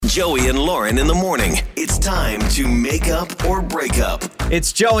Joey and Lauren in the morning. It's time to make up or break up.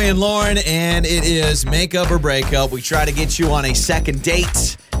 It's Joey and Lauren, and it is Make Up or Break Up. We try to get you on a second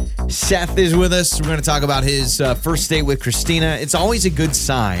date. Seth is with us. We're going to talk about his first date with Christina. It's always a good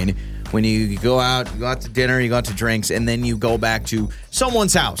sign when you go out to dinner, you go out to drinks, and then you go back to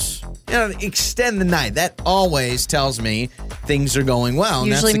someone's house. You know, extend the night. That always tells me things are going well.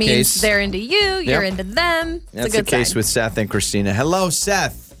 Usually and that's the means case. they're into you, you're into them. It's That's a good the case sign. with Seth and Christina. Hello,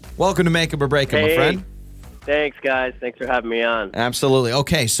 Seth. Welcome to Make Up or Break Up, my friend. Thanks, guys. Thanks for having me on. Absolutely.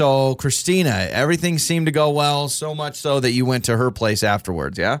 Okay, so Christina, everything seemed to go well, so much so that you went to her place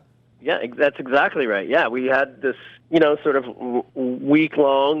afterwards, yeah? Yeah, that's exactly right. Yeah, we had this, sort of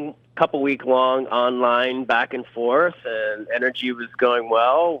couple week long online back and forth, and energy was going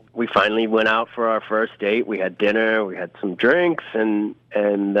well. We finally went out for our first date. We had dinner, we had some drinks, and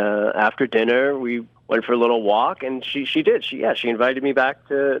after dinner we went for a little walk, and she invited me back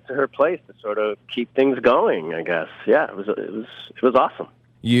to her place to sort of keep things going, I guess. Yeah, it was awesome.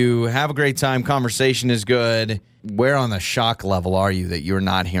 You have a great time, conversation is good. Where on the shock level are you that you're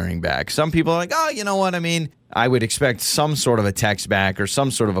not hearing back? Some people are like, oh, you know what? I mean, I would expect some sort of a text back or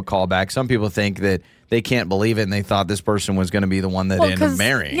some sort of a call back. Some people think that they can't believe it and they thought this person was going to be the one that ended up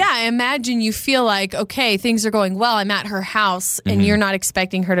marrying. Yeah, I imagine you feel like, okay, things are going well. I'm at her house, and you're not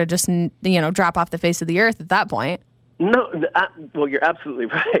expecting her to just, drop off the face of the earth at that point. No, well, you're absolutely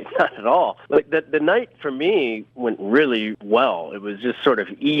right. Not at all. Like the night for me went really well. It was just sort of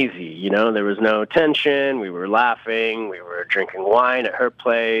easy, There was no tension. We were laughing. We were drinking wine at her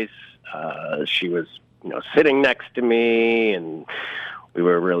place. She was, sitting next to me, and we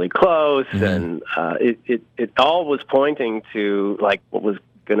were really close. And it all was pointing to like what was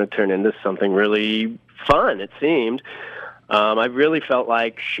going to turn into something really fun. It seemed. I really felt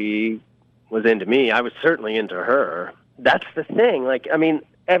like she was into me. I was certainly into her. That's the thing. Like, I mean,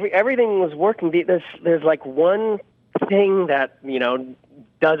 everything was working. There's like one thing that,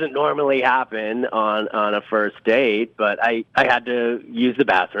 doesn't normally happen on a first date, but I had to use the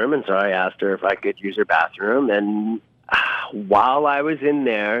bathroom, and so I asked her if I could use her bathroom, and while I was in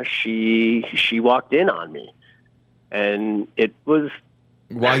there, she walked in on me. And it was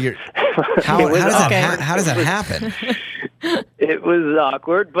While you're how does that happen? It was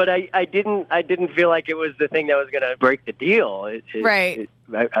awkward, but I didn't feel like it was the thing that was going to break the deal. Right.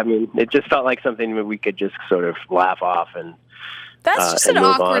 It just felt like something that we could just sort of laugh off and. That's just an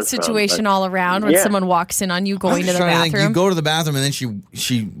awkward situation all around when someone walks in on you going to the bathroom. You go to the bathroom and then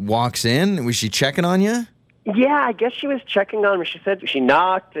she walks in. Was she checking on you? Yeah, I guess she was checking on me. She said she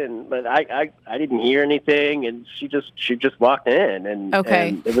knocked, but I didn't hear anything, and she just walked in, and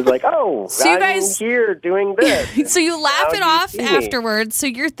it was like, oh, so you guys here doing this. So you laugh it off afterwards. So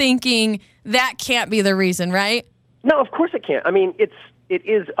you're thinking that can't be the reason, right? No, of course it can't. I mean, it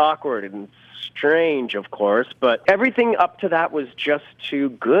is awkward and strange, of course, but everything up to that was just too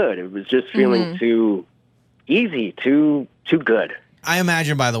good. It was just feeling too easy, too good. I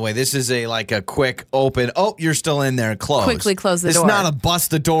imagine, by the way, this is a quick open, oh, you're still in there, close. Quickly close the door. It's not a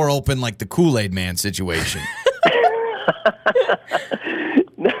bust the door open like the Kool-Aid Man situation.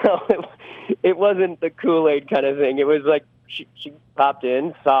 No, it wasn't the Kool-Aid kind of thing. It was like she popped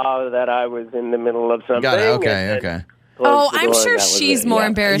in, saw that I was in the middle of something. Got it. Okay. Oh, I'm sure she's more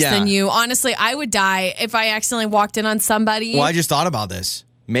embarrassed than you. Honestly, I would die if I accidentally walked in on somebody. Well, I just thought about this.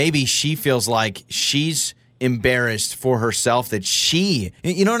 Maybe she feels like she's embarrassed for herself that she,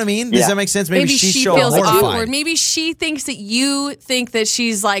 you know what I mean? Does that make sense? Maybe she feels mortified. Awkward. Maybe she thinks that you think that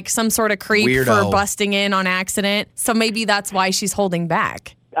she's like some sort of creep Weirdo. for busting in on accident. So maybe that's why she's holding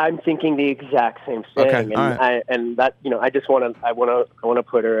back. I'm thinking the exact same thing, okay, and I just want to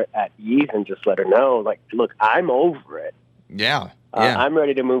put her at ease and just let her know, like, look, I'm over it. Yeah. I'm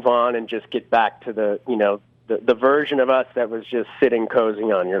ready to move on and just get back to the version of us that was just sitting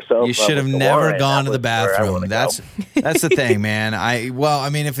cozy on your sofa. You should have never gone to the bathroom. That's the thing, man.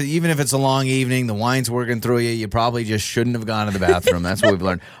 Even if it's a long evening, the wine's working through you, you probably just shouldn't have gone to the bathroom. That's what we've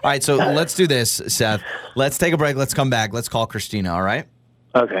learned. All right, so let's do this, Seth. Let's take a break. Let's come back. Let's call Christina, all right?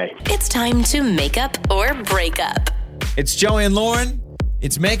 Okay. It's time to make up or break up. It's Joey and Lauren.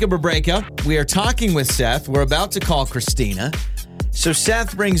 It's Make Up or Break Up. We are talking with Seth. We're about to call Christina. So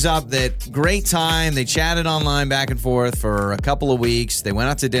Seth brings up that great time. They chatted online back and forth for a couple of weeks. They went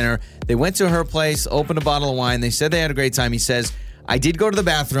out to dinner. They went to her place, opened a bottle of wine. They said they had a great time. He says, I did go to the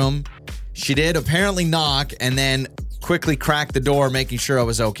bathroom. She did apparently knock and then quickly cracked the door, making sure I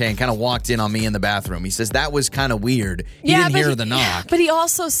was okay, and kind of walked in on me in the bathroom. He says that was kind of weird. He didn't hear the knock. But he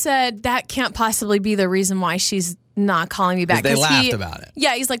also said that can't possibly be the reason why she's not calling me back. They 'Cause laughed about it.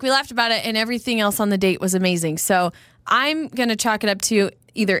 Yeah, he's like, we laughed about it, and everything else on the date was amazing. So I'm going to chalk it up to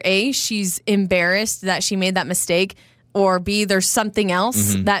either A, she's embarrassed that she made that mistake, or B, there's something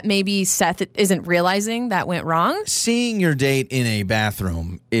else that maybe Seth isn't realizing that went wrong. Seeing your date in a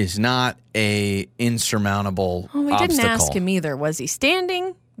bathroom is not a insurmountable Well, we obstacle. didn't ask him either. Was he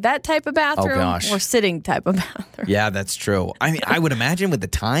standing, that type of bathroom, gosh. or sitting type of bathroom? Yeah, that's true. I mean, I would imagine with the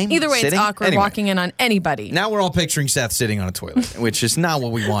time. Either way, sitting, it's awkward anyway. walking in on anybody. Now we're all picturing Seth sitting on a toilet, which is not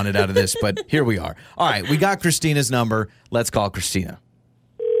what we wanted out of this, but here we are. All right, we got Christina's number. Let's call Christina.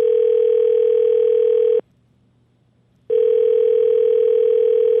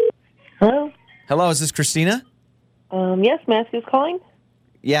 Hello? Hello, is this Christina? Yes, Mask is calling.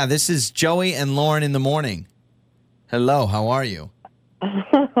 Yeah, this is Joey and Lauren in the morning. Hello, how are you?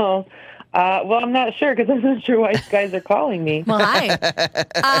 Well, I'm not sure because I'm not sure why you guys are calling me. Well,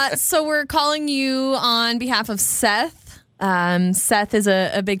 hi. So we're calling you on behalf of Seth. Seth is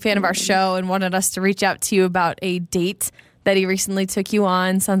a big fan of our show and wanted us to reach out to you about a date that he recently took you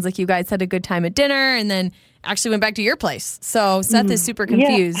on. Sounds like you guys had a good time at dinner and then actually went back to your place. So Seth is super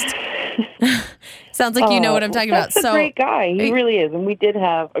confused. Sounds like you know what I'm talking about. Seth's a great guy. He really is, and we did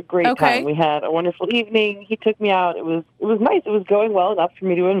have a great Okay. time. We had a wonderful evening. He took me out. It was nice. It was going well enough for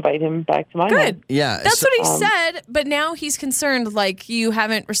me to invite him back to my house. Good. Yeah. That's what he said, but now he's concerned like you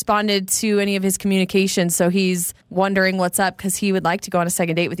haven't responded to any of his communications, so he's wondering what's up because he would like to go on a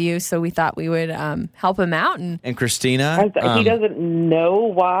second date with you, so we thought we would help him out. And Christina? He doesn't know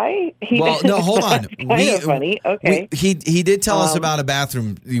why. Well, no, hold on. That's kind of funny. Okay. He did tell us about a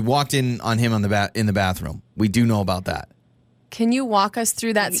bathroom. You walked in on him in the bathroom. We do know about that. Can you walk us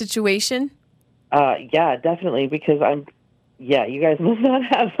through that situation? Yeah, definitely, because you guys must not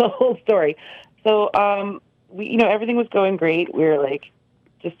have the whole story. So, everything was going great. We were like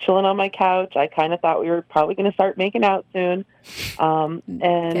just chilling on my couch. I kind of thought we were probably going to start making out soon.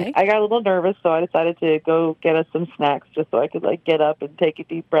 And I got a little nervous, so I decided to go get us some snacks just so I could like get up and take a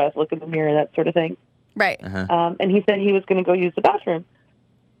deep breath, look in the mirror, that sort of thing. Right. And he said he was going to go use the bathroom.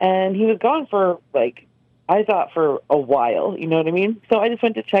 And he was gone for I thought for a while, you know what I mean? So I just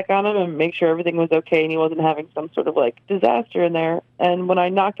went to check on him and make sure everything was okay and he wasn't having some sort of disaster in there. And when I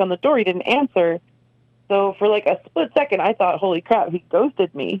knocked on the door, he didn't answer. So for a split second, I thought, holy crap, he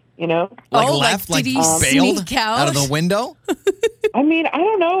ghosted me, you know? Left, did he bailed sneak out of the window? I mean, I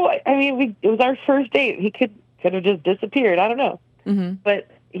don't know. I mean, it was our first date. He could have just disappeared. I don't know. Mm-hmm. But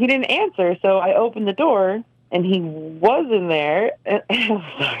he didn't answer, so I opened the door. And he was in there. I'm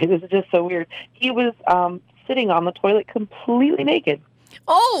sorry, this is just so weird. He was sitting on the toilet completely naked.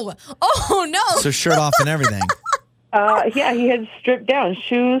 Oh no. So shirt off and everything. Yeah, he had stripped down,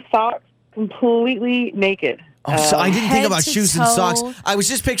 shoes, socks, completely naked. Oh, so I didn't think Head about to shoes and toe. socks. I was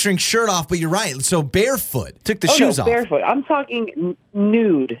just picturing shirt off, but you're right. So barefoot. Took the shoes off. Barefoot. I'm talking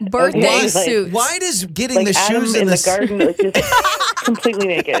nude. Birthday okay? suit. Why does getting the Adam shoes in and the garden, just completely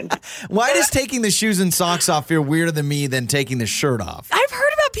naked. Why does taking the shoes and socks off feel weirder than me than taking the shirt off? I've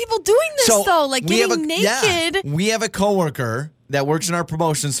heard about people doing this though, like we have getting naked. Yeah, we have a coworker that works in our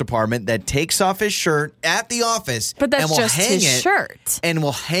promotions department that takes off his shirt at the office, But that's and will just hang his it, shirt. and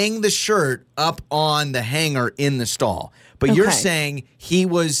will hang the shirt up on the hanger in the stall. But you're Okay. saying he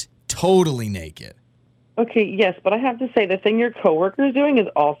was totally naked. Okay, yes, but I have to say the thing your coworker is doing is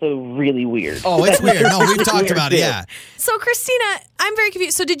also really weird. Oh, it's weird. No, we've talked Weird, about it. too. Yeah. So Christina, I'm very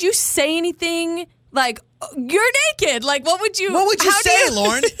confused. So did you say anything like you're naked? Like what would you say,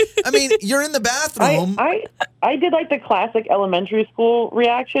 Lauren? I mean, you're in the bathroom. I did the classic elementary school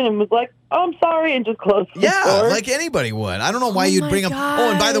reaction and was like, "Oh, I'm sorry," and just closed the door. like anybody would. I don't know why you'd my bring up. Oh,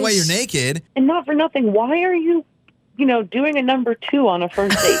 and by the way, you're gosh. naked. And not for nothing, why are you, doing a number 2 on a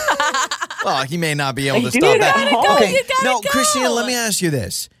first date? Well, he may not be able to You stop gotta that. go, Okay, you gotta no, go. Christina, let me ask you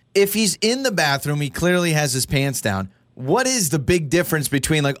this: if he's in the bathroom, he clearly has his pants down. What is the big difference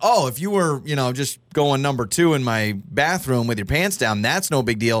between if you were, just going number 2 in my bathroom with your pants down, that's no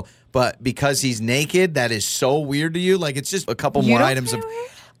big deal. But because he's naked, that is so weird to you. Like it's just a couple more don't items find of. it weird?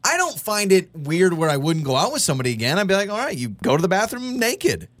 I don't find it weird where I wouldn't go out with somebody again. I'd be like, all right, you go to the bathroom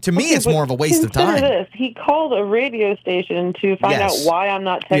naked. To me, it's But more of a waste of time. Consider this. He called a radio station to find out Yes. why I'm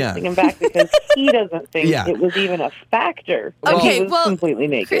not Yeah. texting him back because he doesn't think Yeah. it was even a factor. when Okay, he was well, completely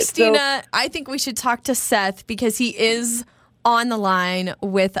naked. Christina, I think we should talk to Seth because he is on the line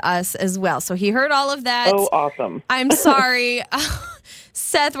with us as well. So he heard all of that. So, awesome. I'm sorry.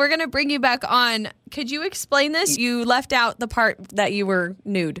 Seth, we're going to bring you back on. Could you explain this? You left out the part that you were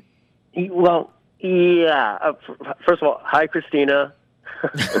nude. Well, yeah. First of all, hi, Christina.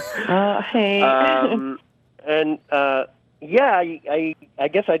 Hey. And Yeah, I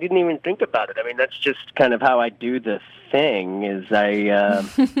guess I didn't even think about it. I mean, that's just kind of how I do the thing. Is I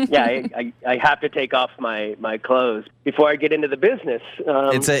have to take off my clothes before I get into the business.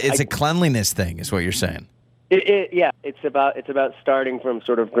 It's a cleanliness thing, is what you're saying. It's about starting from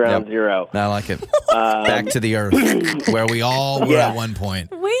sort of ground zero. I like it. Back to the earth, where we all were at one point.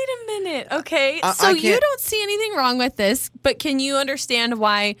 Wait a minute. Okay, I you don't see anything wrong with this, but can you understand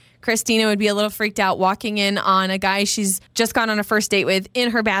why Christina would be a little freaked out walking in on a guy she's just gone on a first date with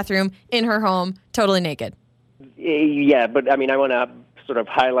in her bathroom, in her home, totally naked? Yeah, but I mean, I want to sort of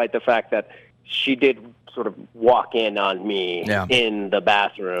highlight the fact that she did sort of walk in on me in the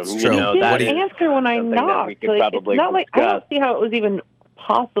bathroom. It's You true. didn't answer when I knocked. We could Like, probably it's not like I don't discuss. see how it was even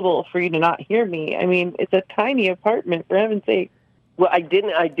possible for you to not hear me. I mean, it's a tiny apartment, for heaven's sake. Well, I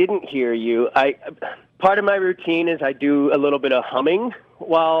didn't hear you. Part of my routine is I do a little bit of humming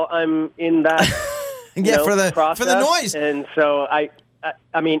while I'm in that process. for the noise. And so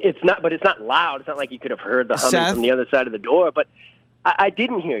I mean, it's not loud. It's not like you could have heard the humming Seth? from the other side of the door, but I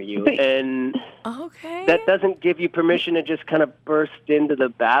didn't hear you, and Okay. that doesn't give you permission to just kind of burst into the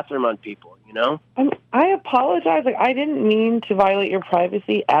bathroom on people, you know? I apologize. Like, I didn't mean to violate your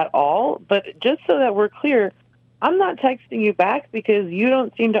privacy at all, but just so that we're clear, I'm not texting you back because you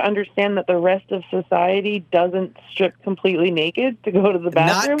don't seem to understand that the rest of society doesn't strip completely naked to go to the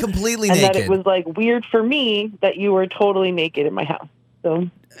bathroom. Not completely and naked. that it was, like, weird for me that you were totally naked in my house. So...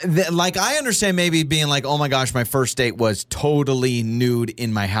 Like, I understand maybe being like, oh my gosh, my first date was totally nude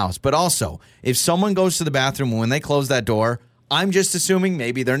in my house. But also, if someone goes to the bathroom and when they close that door, I'm just assuming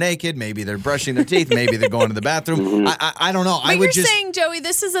maybe they're naked, maybe they're brushing their teeth, maybe they're going to the bathroom. I don't know. But you're saying, Joey,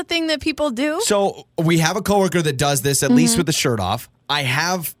 this is a thing that people do? So we have a coworker that does this, at least with the shirt off. I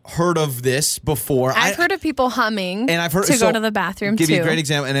have heard of this before. I've heard of people humming and I've heard to go to the bathroom, give too. you a great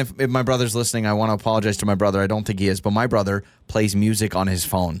example. And if my brother's listening, I want to apologize to my brother. I don't think he is. But my brother plays music on his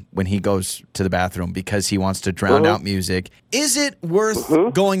phone when he goes to the bathroom because he wants to drown out music. Is it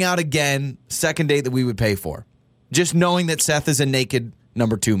worth going out again, second date that we would pay for? Just knowing that Seth is a naked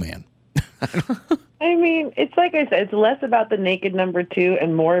number 2 man. I mean, it's like I said, it's less about the naked number 2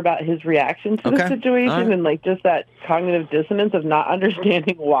 and more about his reaction to the situation and like just that cognitive dissonance of not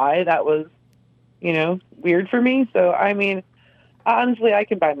understanding why that was, weird for me. So, I mean, honestly, I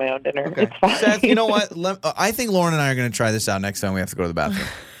can buy my own dinner. Okay. It's fine. Seth, you know what? I think Lauren and I are going to try this out next time we have to go to the bathroom.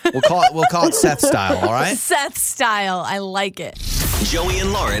 We'll call it Seth style, all right? Seth style. I like it. Joey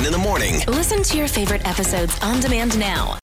and Lauren in the morning. Listen to your favorite episodes on demand now